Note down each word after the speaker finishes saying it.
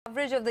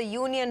Coverage of the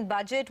union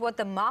budget. What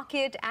the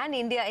market and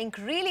India Inc.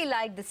 really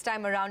liked this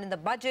time around in the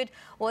budget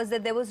was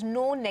that there was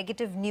no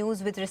negative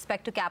news with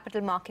respect to capital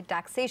market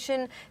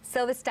taxation.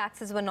 Service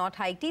taxes were not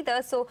hiked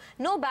either. So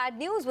no bad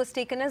news was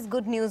taken as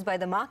good news by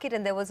the market,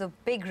 and there was a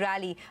big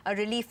rally, a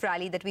relief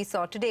rally that we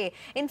saw today.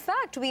 In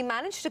fact, we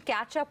managed to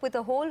catch up with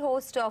a whole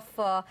host of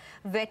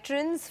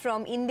veterans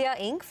from India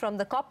Inc., from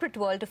the corporate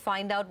world, to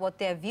find out what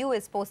their view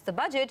is post the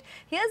budget.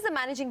 Here's the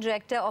managing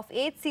director of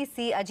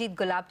HCC, Ajit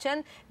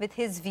Gulabchand, with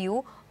his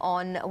view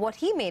on what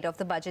he made of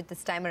the budget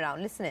this time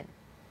around. Listen in.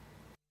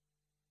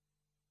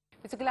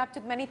 Mr.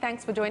 Gulabchand, many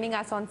thanks for joining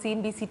us on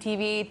CNBC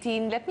TV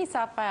 18. Let me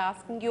start by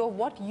asking you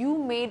what you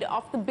made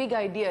of the big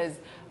ideas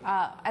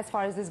as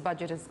far as this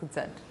budget is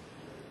concerned.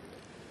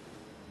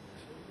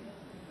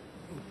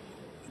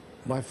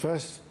 My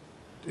first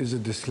is a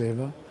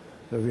disclaimer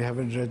that we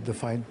haven't read the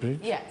fine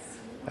print. Yes.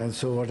 And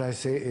so what I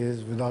say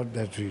is, without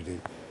that reading,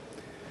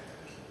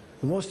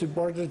 the most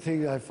important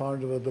thing I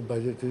found about the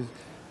budget is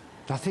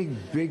nothing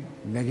big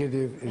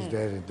negative is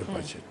there in the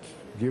budget.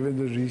 Given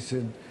the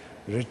recent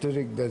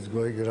rhetoric that's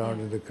going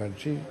around in the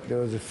country, there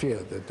was a fear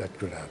that that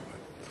could happen.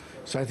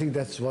 So I think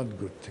that's one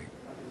good thing.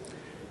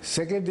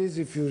 Second is,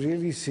 if you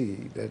really see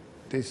that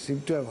they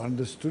seem to have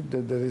understood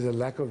that there is a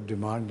lack of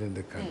demand in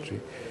the country.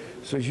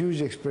 So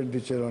huge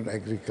expenditure on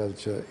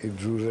agriculture, in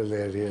rural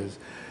areas,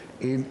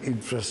 in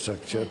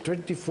infrastructure,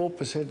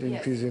 24%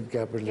 increase in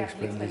capital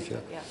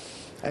expenditure.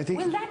 I think.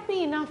 Will that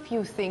be enough,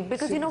 you think?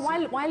 Because, you know,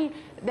 while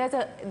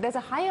there's a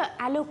higher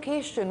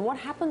allocation, what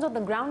happens on the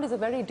ground is a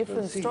very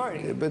different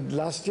story. But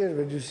last year,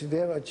 when you see, they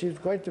have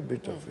achieved quite a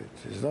bit of it.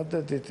 It's not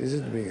that it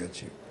isn't being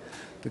achieved.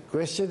 The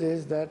question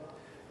is that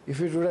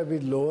if it would have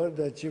been lower,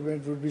 the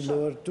achievement would be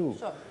lower too.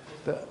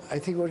 I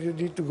think what you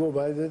need to go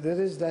by,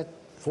 there is that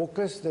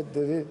focus that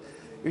there is.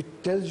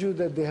 It tells you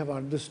that they have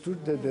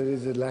understood that there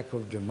is a lack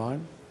of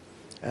demand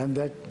and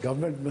that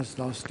government must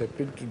now step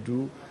in to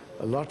do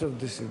a lot of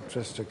this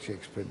infrastructure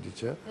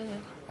expenditure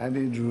and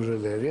in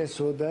rural areas,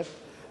 so that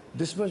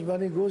this much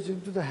money goes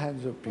into the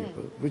hands of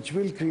people, which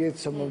will create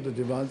some of the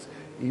demands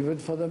even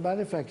for the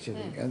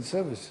manufacturing and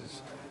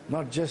services,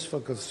 not just for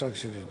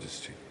construction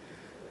industry.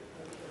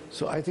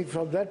 So I think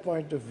from that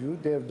point of view,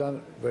 they have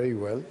done very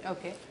well.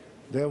 Okay.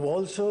 They have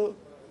also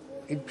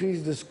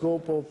increased the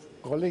scope of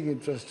calling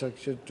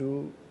infrastructure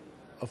to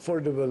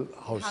affordable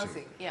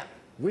housing.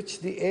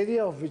 Which the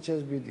area of which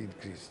has been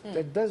increased.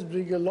 That does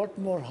bring a lot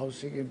more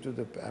housing into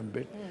the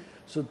ambit.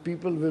 So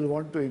people will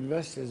want to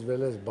invest as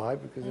well as buy,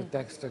 because the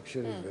tax structure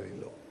is very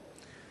low.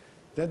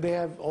 Then they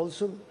have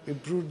also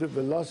improved the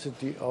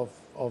velocity of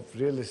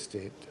real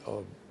estate,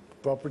 of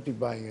property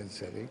buying and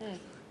selling,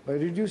 by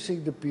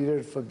reducing the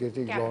period for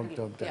getting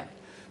long-term tax.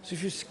 So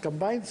if you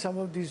combine some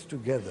of these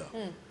together,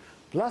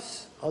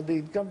 plus on the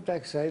income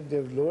tax side,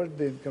 they've lowered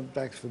the income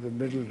tax for the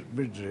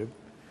mid-rib,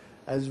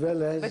 as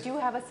well as... But you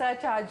have a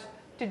surcharge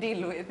to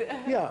deal with.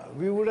 Yeah,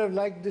 we would have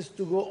liked this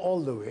to go all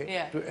the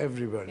way to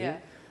everybody.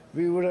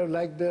 We would have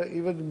liked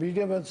even the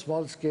medium and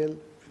small scale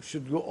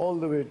should go all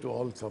the way to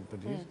all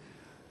companies.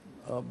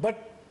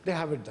 But they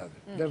haven't done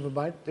it. Never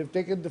mind, they've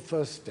taken the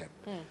first step.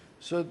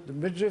 So the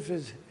midriff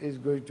is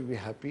going to be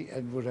happy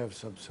and would have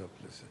some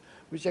surplus,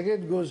 which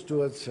again goes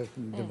towards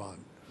certain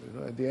demand. You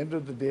know, at the end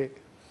of the day,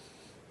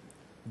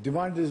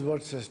 demand is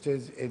what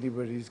sustains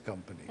anybody's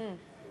company.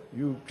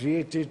 You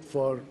create it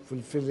for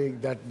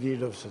fulfilling that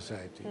need of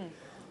society.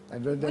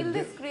 And when will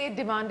this create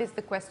demand is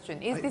the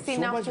question. Is this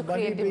enough to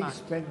create demand?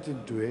 So much money being spent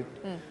into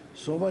it,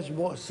 so much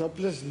more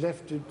surplus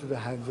left into the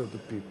hands of the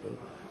people.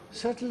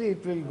 Certainly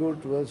it will go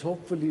towards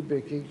hopefully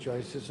making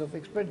choices of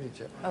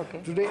expenditure.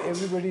 Today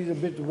everybody is a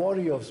bit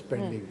wary of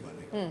spending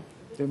money.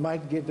 They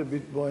might get a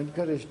bit more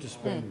encouraged to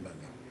spend money.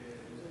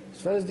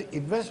 As far as the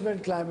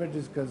investment climate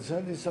is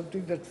concerned, it's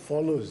something that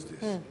follows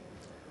this.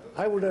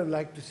 I would have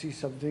liked to see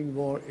something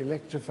more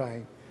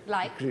electrifying.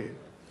 Like?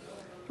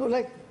 No,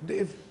 like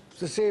if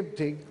the same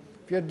thing,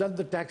 if you had done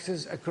the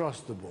taxes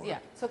across the board.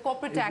 So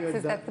corporate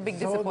taxes, that's the big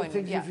disappointment.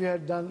 Some of the things if you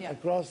had done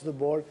across the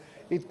board,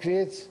 it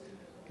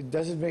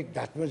doesn't make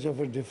that much of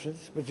a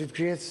difference, but it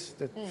creates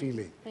that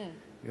feeling.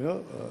 You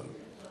know,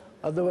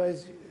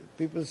 otherwise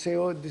people say,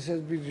 oh, this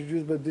has been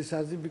reduced, but this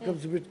hasn't,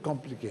 becomes a bit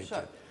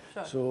complicated.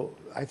 So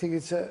I think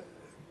it's a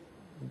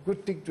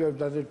good thing to have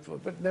done it for,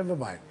 but never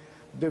mind.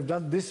 They've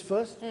done this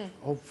first,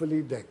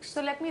 hopefully next.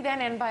 So let me then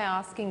end by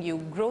asking you,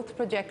 growth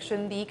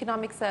projection, the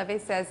economic survey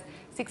says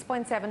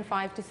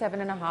 6.75 to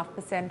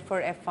 7.5%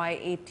 for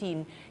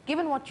FY18.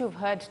 Given what you've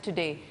heard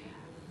today,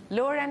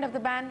 lower end of the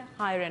band,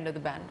 higher end of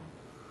the band?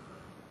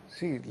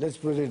 See, let's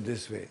put it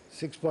this way,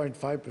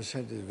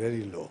 6.5% is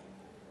very low,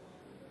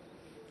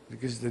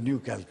 because the new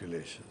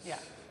calculations.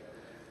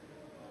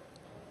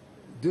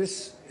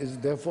 This is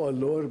therefore a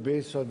lower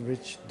base on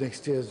which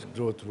next year's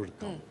growth would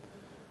come.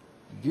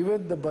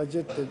 Given the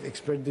budget and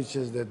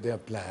expenditures that they are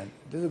planned,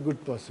 there's a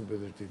good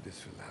possibility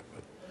this will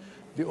happen.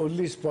 The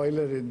only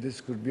spoiler in this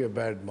could be a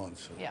bad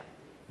monsoon.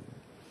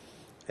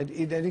 And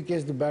in any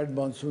case, the bad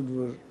monsoon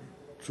will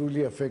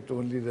truly affect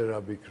only the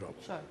Rabi crop.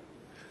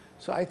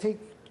 So I think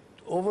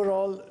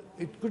overall,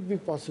 it could be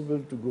possible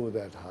to go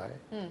that high.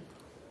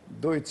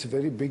 though it's a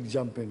very big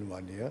jump in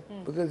 1 year,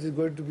 because it's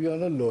going to be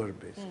on a lower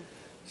base.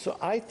 So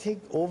I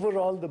think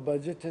overall the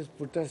budget has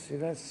put us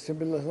in a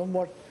similar,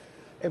 somewhat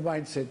a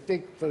mindset.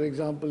 Take, for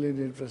example, in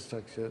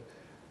infrastructure,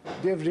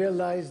 they've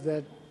realized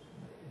that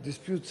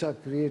disputes are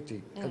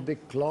creating and they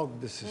clog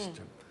the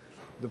system.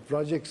 The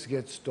projects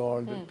get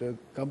stalled, the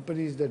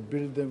companies that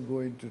build them go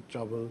into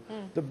trouble,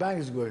 the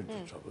banks go into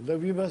trouble. That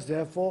we must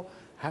therefore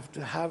have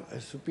to have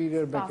a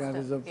superior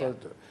mechanism for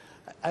it.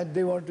 And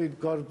they want to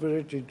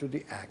incorporate into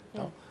the Act.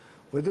 Now,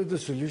 whether the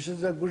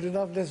solutions are good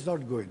enough, let's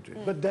not go into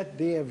it. But that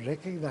they have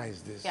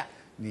recognized this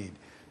need.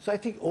 So I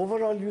think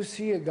overall you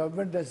see a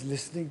government that's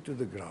listening to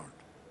the ground.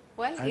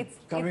 Well, it's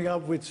coming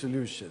up with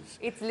solutions.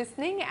 It's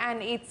listening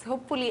and it's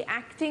hopefully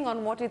acting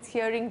on what it's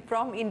hearing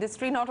from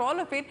industry. Not all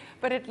of it,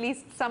 but at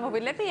least some of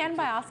it. Let me end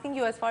by asking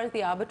you, as far as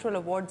the arbitral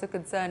awards are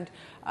concerned,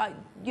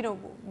 you know,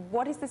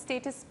 what is the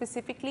status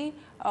specifically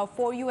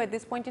for you at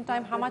this point in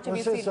time? How much have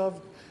you seen? The process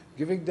of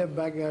giving them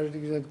back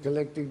guarantees and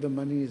collecting the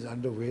money is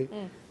underway.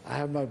 I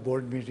have my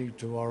board meeting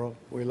tomorrow.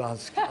 We'll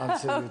answer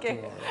you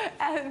tomorrow.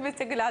 And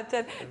Mr.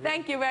 Gulabchand,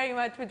 thank you very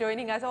much for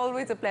joining us.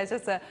 Always a pleasure,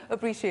 sir.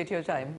 Appreciate your time.